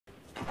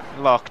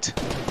Locked.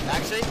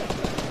 Actually?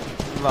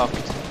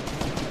 Locked.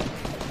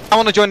 I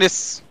want to join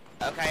this.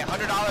 Okay,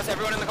 $100.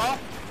 Everyone in the call?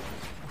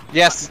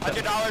 Yes.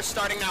 $100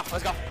 starting now.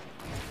 Let's go.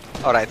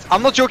 Alright.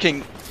 I'm not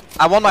joking.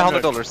 I won my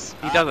 $100.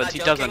 He doesn't. He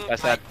doesn't. I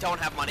said. I don't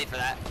have money for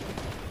that.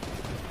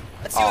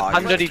 Let's see what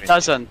 100. He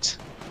doesn't.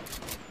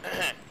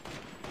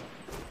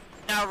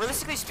 Now,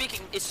 realistically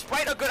speaking, is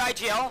Sprite a good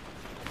IGL?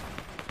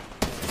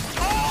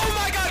 Oh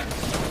my god!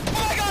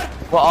 Oh my god!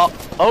 Well,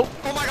 oh.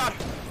 Oh my god!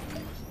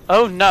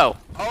 Oh no.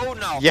 Oh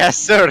no. Yes,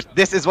 sir.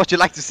 This is what you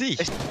like to see.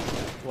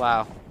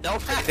 Wow. No,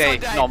 Day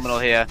phenomenal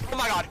here. Oh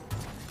my god.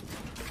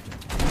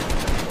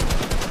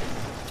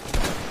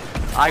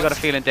 I got a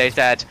feeling Day's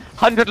dead.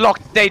 100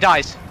 locked. Day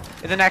dies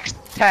in the next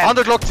 10.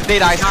 100 locked, they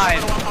dies. 9.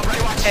 8.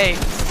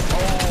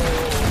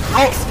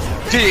 Oh,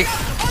 gee.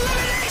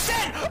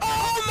 Elimination!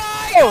 Oh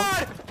my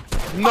god!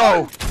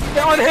 No.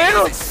 Get on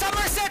him!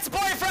 Somerset's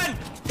boyfriend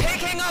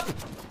picking up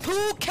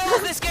 2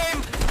 kills this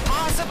game,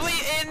 possibly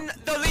in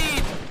the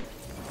lead.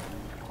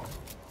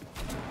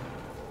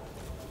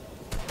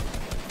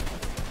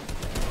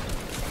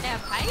 Yeah,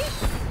 fight?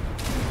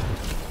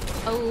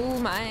 Oh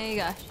my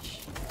gosh.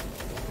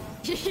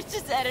 He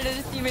just edited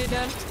his teammate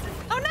down.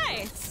 Oh,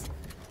 nice.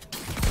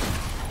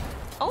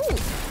 Oh.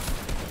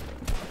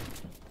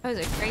 That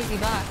was a crazy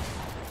block.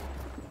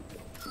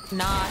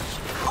 Notch.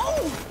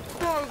 Oh!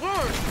 Oh,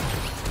 good.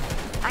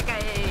 That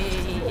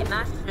guy,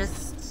 Notch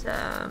just,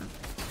 that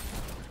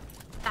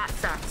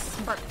sucks,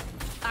 but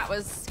that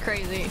was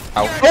crazy.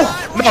 Oh, You're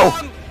not oh no!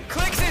 wrong.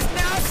 Clix is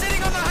now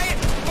sitting on the height,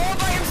 all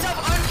by himself,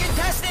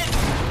 uncontested.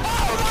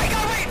 Oh my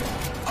god, wait!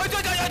 Oh,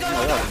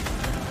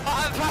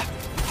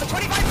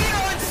 25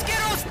 meter and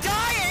Skittles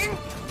dying!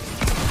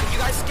 You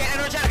guys get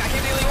energetic, I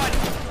can't believe what.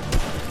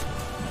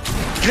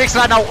 Clix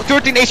right now,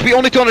 13 HP,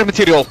 only 200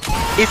 material.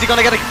 Is he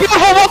gonna get a beautiful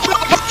one?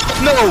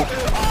 No!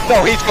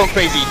 No, he's going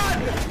crazy.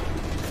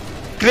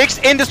 Clix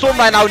in the storm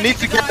right now, needs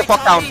to get the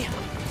fuck down.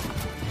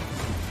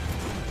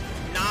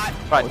 Not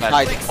Right,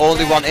 Nice,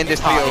 only one in this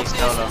trio.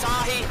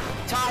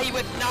 Tahi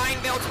with 9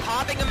 builds,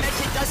 popping a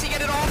mention. Does he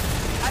get it off?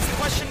 That's the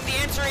question. The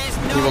answer is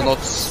no. He will not.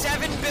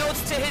 7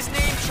 builds to his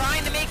name,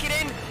 trying to make it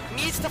in.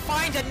 Needs to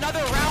find another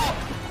route.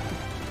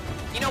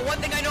 You know, one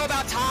thing I know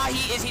about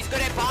Tahi is he's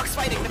good at box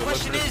fighting. The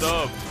question is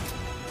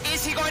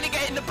he going to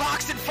get in the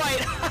box and fight?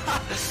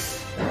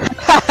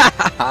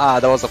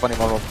 That was a funny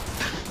moment.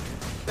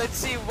 Let's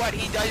see what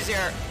he does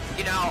here.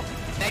 You know,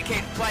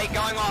 Medkit play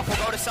going off. We'll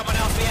go to someone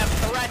else. We have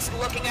Threats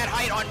looking at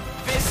height on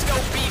Visco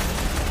Beef.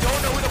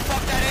 Don't know who the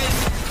fuck that is.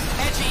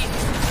 Edgy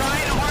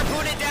trying to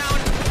harpoon it down.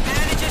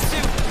 Manages to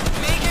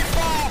make it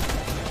fall.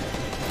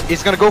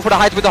 He's gonna go for the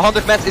height with the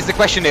 100 mets is the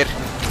question here.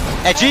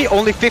 Edgy,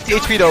 only 50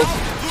 HP though.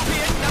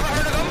 Lupian, never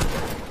heard of him.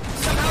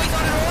 Somehow he's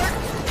on an orb.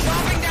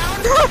 Dropping down.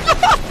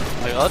 Oh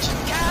my god.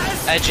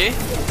 Kaz. Edgy.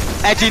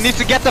 Edgy needs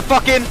to get the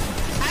fucking...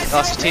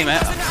 That's his teammate.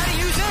 Doesn't know how to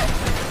use it.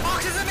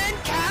 Boxes him in.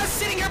 Kaz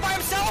sitting here by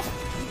himself.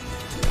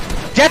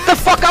 Get the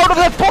fuck out of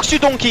that box, you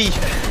donkey!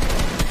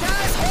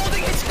 Kaz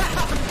holding it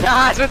down.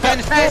 Kaz with the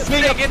best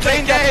thing in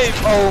the game.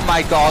 Oh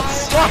my god.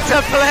 What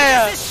a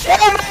player!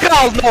 Oh my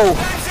god, no!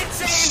 That's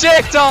insane.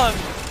 Shit on!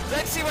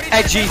 Let's see what he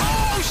does. Edgy,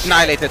 Oh, shit.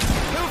 annihilated.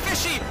 Who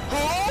fishy?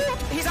 Oh,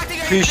 he's acting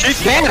like Fishy,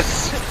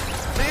 yes!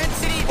 Man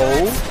City.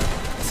 Oh.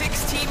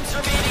 6 teams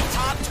remaining.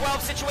 Top 12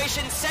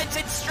 situation.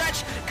 Scented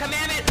stretch.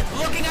 Commandment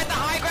looking at the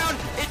high ground.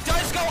 It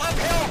does go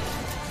uphill.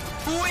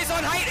 Who is on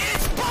height?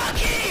 It's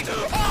Bucky!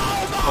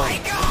 Oh my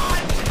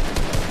god!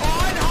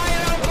 On height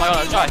out. Oh my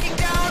god, Bucky looking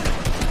down.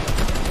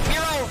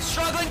 Miro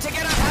struggling to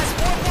get up. Has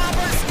 4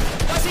 floppers.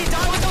 Does he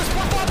die with those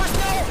 4 floppers?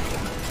 No!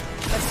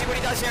 Let's see what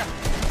he does here.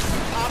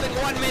 Popping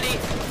 1 mini.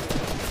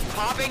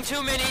 Popping 2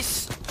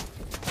 minis.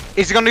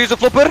 Is he gonna use the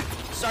flipper?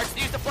 Starts to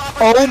use the flopper.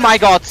 Oh my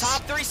god.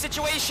 Top 3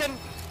 situation.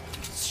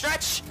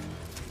 Stretch.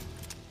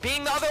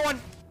 Being the other one.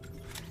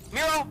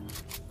 Miro.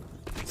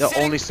 The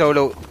sitting. only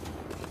solo.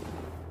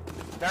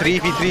 Very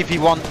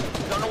 3v3v1. calm.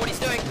 Don't know what he's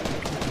doing.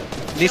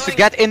 Needs to Chilling.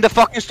 get in the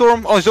fucking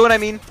storm, or zone I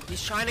mean.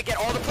 He's trying to get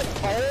all the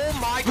oh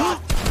my god.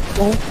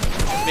 Oh.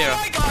 Oh Miro.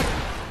 my god.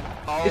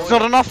 Oh, It's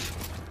not enough.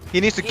 He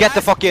needs to get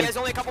the fuck He in. has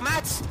only a couple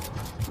mats.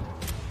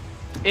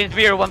 Is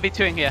Miro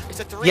 1v2ing here? It's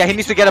a 3. Yeah, he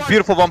needs to get a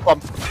beautiful one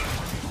pump.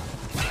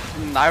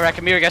 I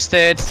reckon Miro gets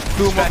third.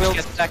 more Stretch builds.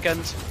 gets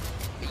second.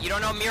 You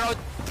don't know Miro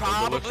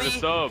probably.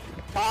 Oh,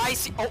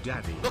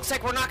 looks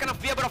like we're not gonna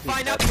be able to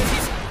find out because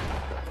he's.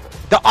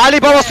 The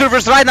Alibaba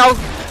servers right now.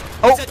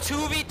 Oh, It's a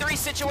 2v3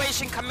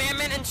 situation.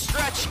 Commandment and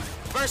Stretch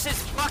versus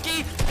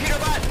Bucky,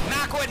 Peterbot,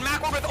 Macwood.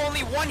 Macwood with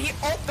only 1 heat.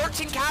 Oh,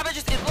 13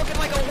 cabbages is looking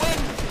like a win.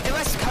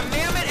 Unless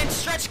Commandment and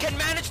Stretch can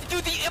manage to do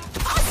the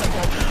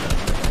impossible.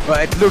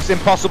 but it looks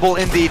impossible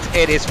indeed.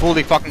 It is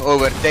fully fucking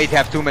over. They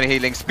have too many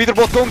healings.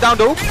 Peterbot going down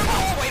though.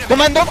 Oh, wait a minute.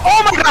 Commando.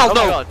 Oh my god, Oh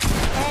no.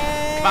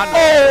 my god.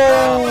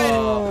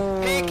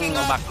 Oh. Picking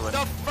up Macwood.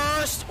 the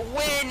first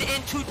win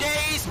in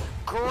today's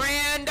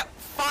grand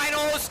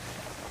finals.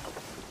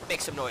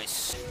 Make some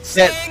noise.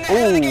 Yeah. Staying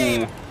ahead of the Ooh.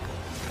 game.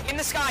 In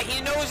the sky.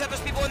 He knows that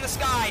there's people in the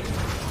sky.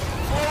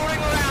 Floating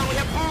around. We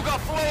have Booga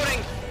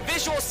floating.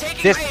 Visuals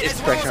taking This height is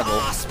as well as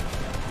questionable. Osp.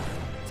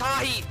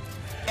 Tahi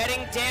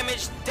getting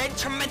damage,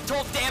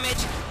 detrimental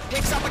damage.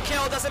 Picks up a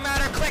kill, doesn't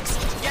matter. Clix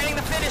getting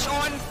the finish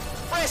on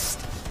Frist.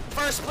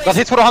 First place. Got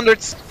hit for the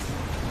hundreds.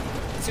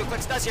 Let's see what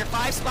Clix does here.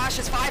 5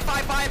 splashes,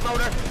 555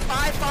 motor,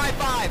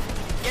 555.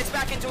 Gets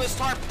back into his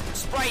tarp.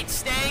 Sprite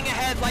staying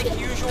ahead like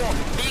usual,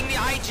 being the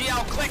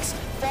IGL. Clix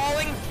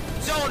falling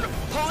zone,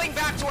 pulling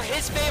back to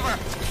his favor.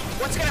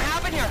 What's gonna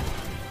happen here?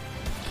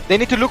 They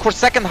need to look for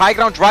second high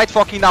ground right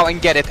fucking now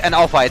and get it and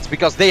alpha it,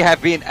 because they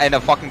have been in a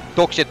fucking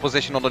dog shit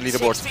position on the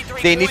leaderboard.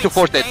 They need to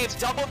force it. They've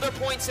doubled their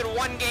points in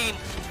one game.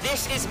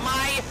 This is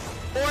my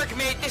org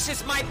mate. This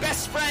is my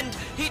best friend.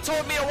 He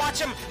told me to watch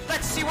him.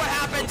 Let's see what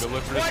happens.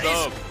 What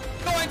is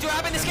going to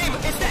happen in this game?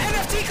 It's the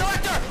NFT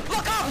collector.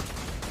 Look up.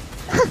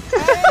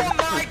 Oh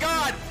my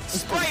god.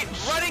 Sprite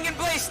running in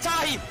place.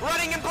 Tahi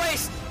running in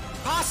place.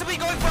 Possibly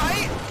going for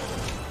height.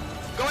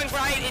 Going for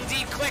height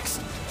indeed. Clix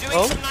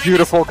doing some 90s.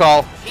 Beautiful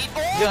call.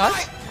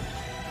 Yes.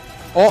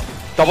 Oh,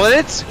 double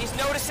it. He's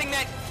noticing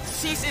that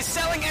Cease is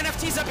selling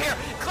NFTs up here.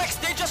 Clix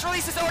did just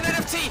release his own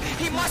NFT.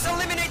 He must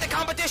eliminate the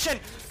competition.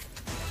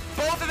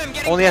 Both of them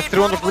getting only paid at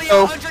 300 probably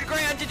below. 100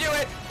 grand to do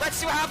it. Let's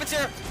see what happens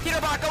here.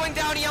 Peterbot going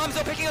down.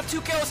 Yamzo picking up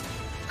 2 kills.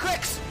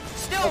 Clix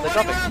still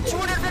running around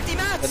 250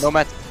 mats. No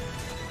mat.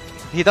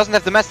 He doesn't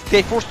have the mats.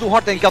 They forced too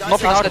hard and got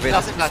nothing out of it.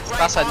 That's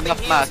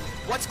enough mat.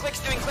 What's Clix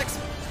doing? Clix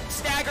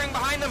staggering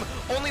behind them.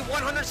 Only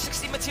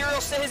 160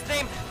 materials to his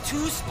name.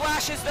 2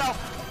 splashes though.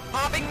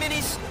 Popping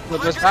minis.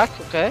 What was back?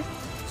 Okay.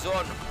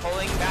 Zone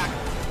pulling back.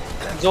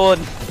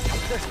 Zone.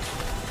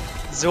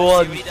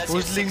 Zone.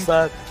 Puzzling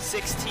back.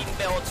 16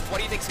 builds. What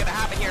do you think's gonna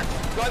happen here?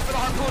 Going for the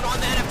harpoon on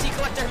the NFT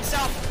collector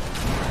himself.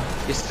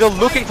 He's still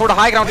looking for the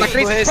high ground like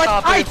crazy.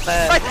 Right,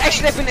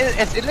 actually have been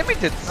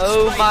eliminated.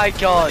 Oh my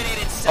god.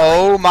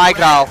 Oh my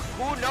growl.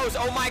 Who knows?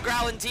 Oh my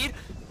growl indeed.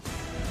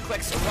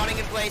 Clix running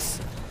in place.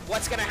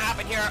 What's gonna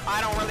happen here?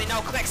 I don't really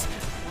know. Clix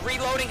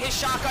reloading his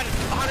shotgun.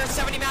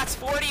 170 mats,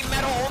 40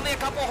 metal, only a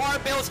couple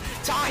hard builds.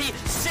 Tahi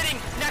sitting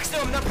next to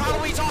him. They're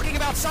probably talking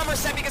about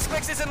Sommerset because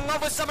Clix is in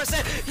love with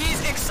Sommerset.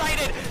 He's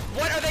excited.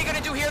 What are they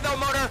gonna do here though,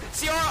 Motor?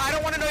 Ciara, I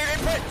don't want to know your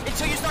input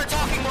until you start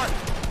talking more.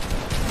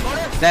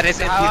 Motor? That is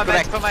correct.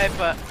 incorrect. My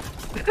input.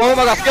 Oh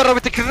my god, Ciara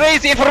with the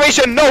crazy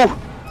information. No!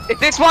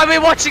 This is why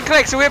we're watching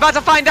Clix, so we're about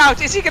to find out.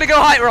 Is he gonna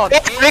go height rod? Is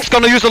Clix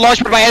gonna use the launch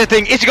pad by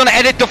editing? Is he gonna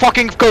edit the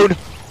fucking code?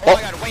 Oh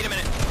my god, wait a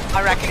minute.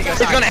 I reckon he goes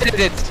He's gonna edit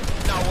it.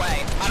 No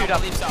way. I don't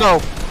believe so. No.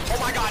 Oh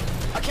my god.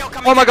 A kill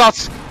coming. Oh my god.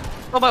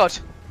 Oh my god.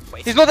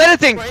 Wait. He's not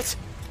editing. Wait.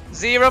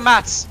 0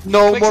 mats.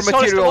 No Clix more has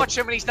told us to material. watch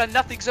him and he's done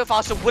nothing so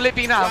far, so will it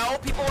be now? Well,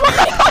 people are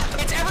waiting.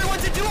 It's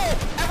everyone's a duo.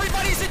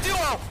 Everybody's a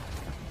duo.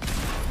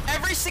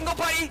 Every single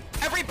buddy,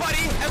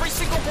 everybody, every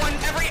single one,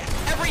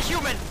 every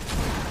human.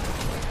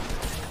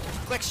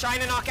 Clix trying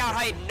to knock out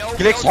height. No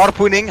Clix builds.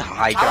 harpooning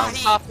high ground.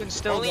 Harpoon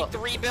still Only got-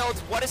 3 builds.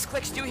 What does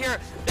Clix do here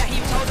that he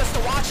tells us to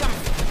watch him?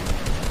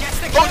 Gets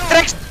the kill. Oh,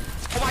 Clix!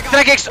 Oh my god.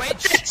 Clix!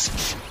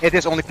 Wait. It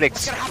is only What's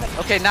Clix. gonna happen?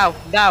 Okay,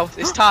 now,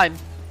 it's time.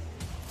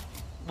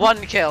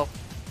 1 kill.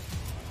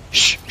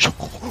 Shh.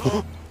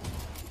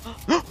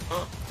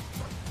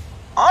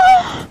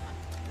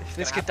 If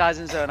this kid dies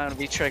in zone, I'm gonna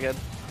be triggered.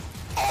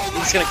 Oh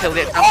He's gonna kill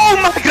the Oh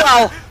my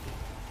god!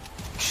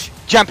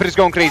 Jumper is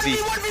going crazy.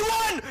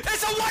 1v1!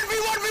 It's a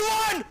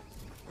 1v1v1!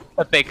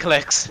 The big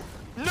Clix.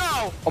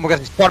 No! Oh my god,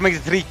 he's farming the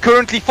tree.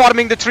 Currently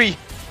farming the tree.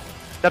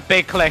 The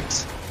big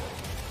Clix.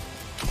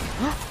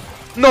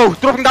 No,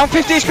 dropping down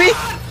 50 HP.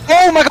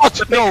 Oh my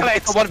god, no, Clix.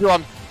 it's a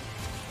 1v1.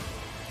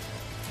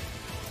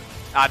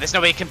 Ah, there's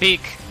no way he can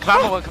beat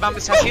Commando when Commando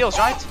has heals,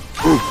 right?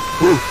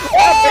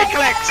 Oh, big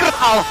Clix.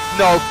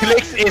 No,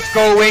 Clix is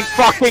going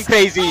fucking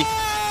crazy.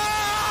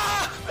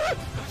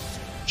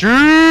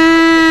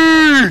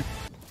 Gee!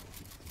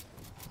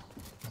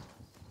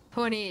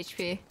 20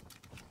 HP.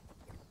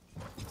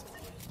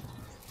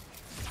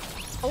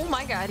 Oh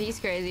my god, he's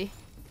crazy.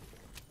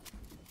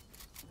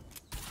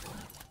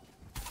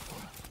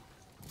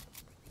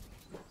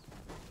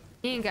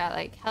 He ain't got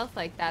like health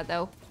like that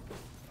though.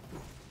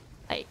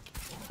 Like,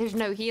 there's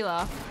no heal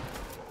off.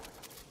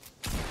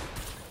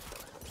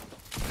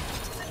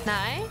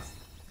 Nice.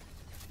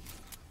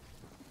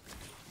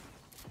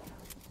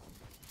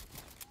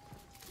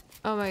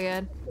 Oh my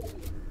god.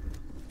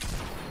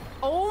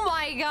 Oh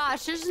my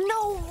gosh, there's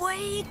no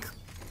way.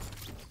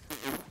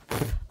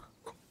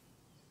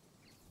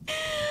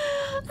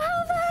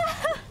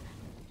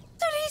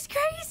 Dude, he's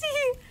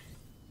crazy.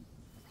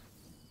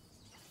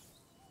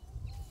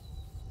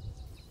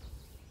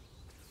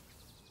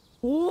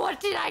 What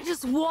did I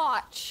just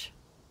watch?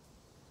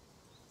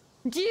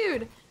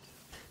 Dude,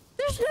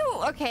 there's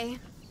no... Okay.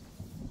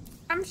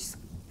 I'm just...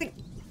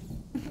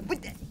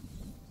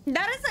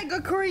 That is like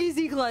a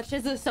crazy clutch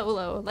as a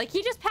solo. Like,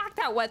 he just packed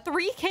out, what,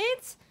 3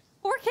 kids?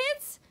 4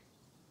 kids?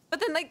 But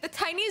then, like, the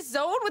tiniest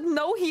zone with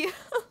no heals.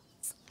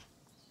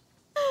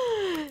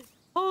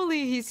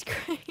 Holy, he's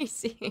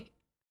crazy.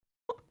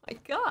 Oh my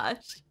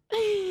gosh.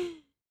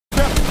 Take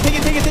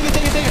it.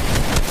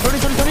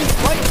 30,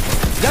 right.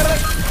 Got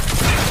it.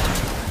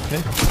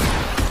 Okay.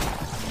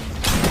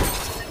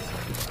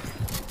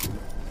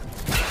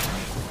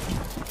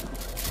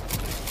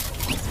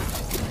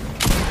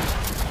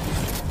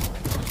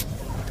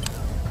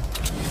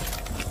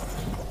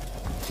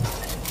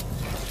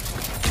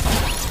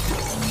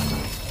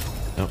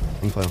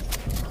 Let me play him.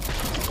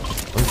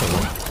 Let me play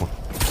him. Come on.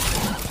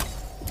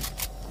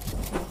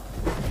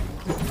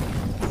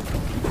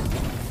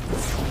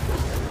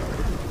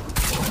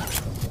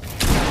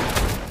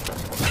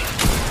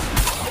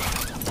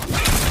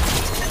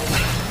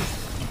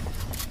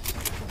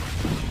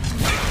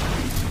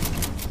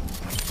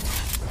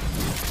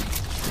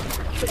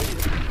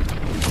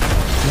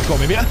 Let's go,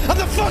 baby. I'm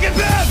the fucking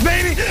best,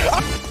 baby!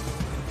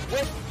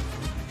 With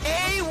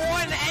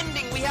A1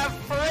 ending, we have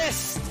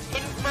First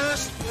in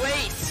first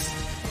place.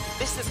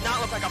 This does not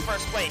look like a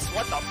first place.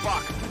 What the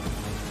fuck?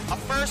 A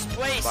first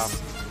place. Wow.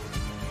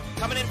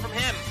 Coming in from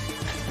him.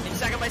 In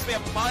second place, we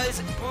have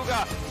Muzz,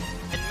 Booga,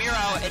 and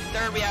Miro. In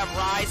third, we have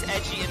Rise,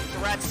 Edgy, and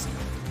Threats.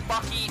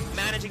 Bucky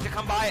managing to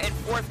come by in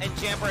fourth, and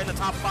Jamper in the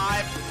top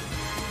 5.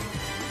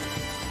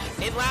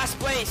 In last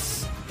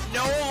place,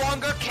 no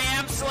longer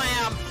Cam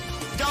Slam.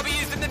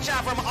 W's in the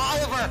chat from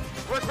Oliver,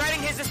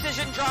 regretting his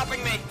decision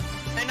dropping me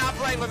and not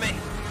playing with me.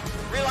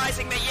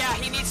 Realizing that, yeah,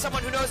 he needs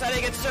someone who knows how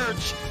to get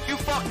Surge. You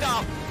fucked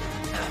up.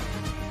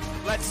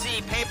 Let's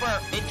see, Paper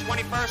in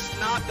 21st,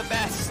 not the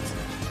best.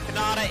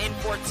 Kanata in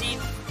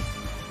 14th.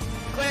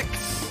 Clix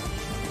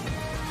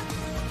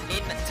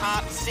in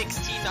top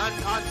 16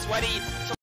 on Sweaty.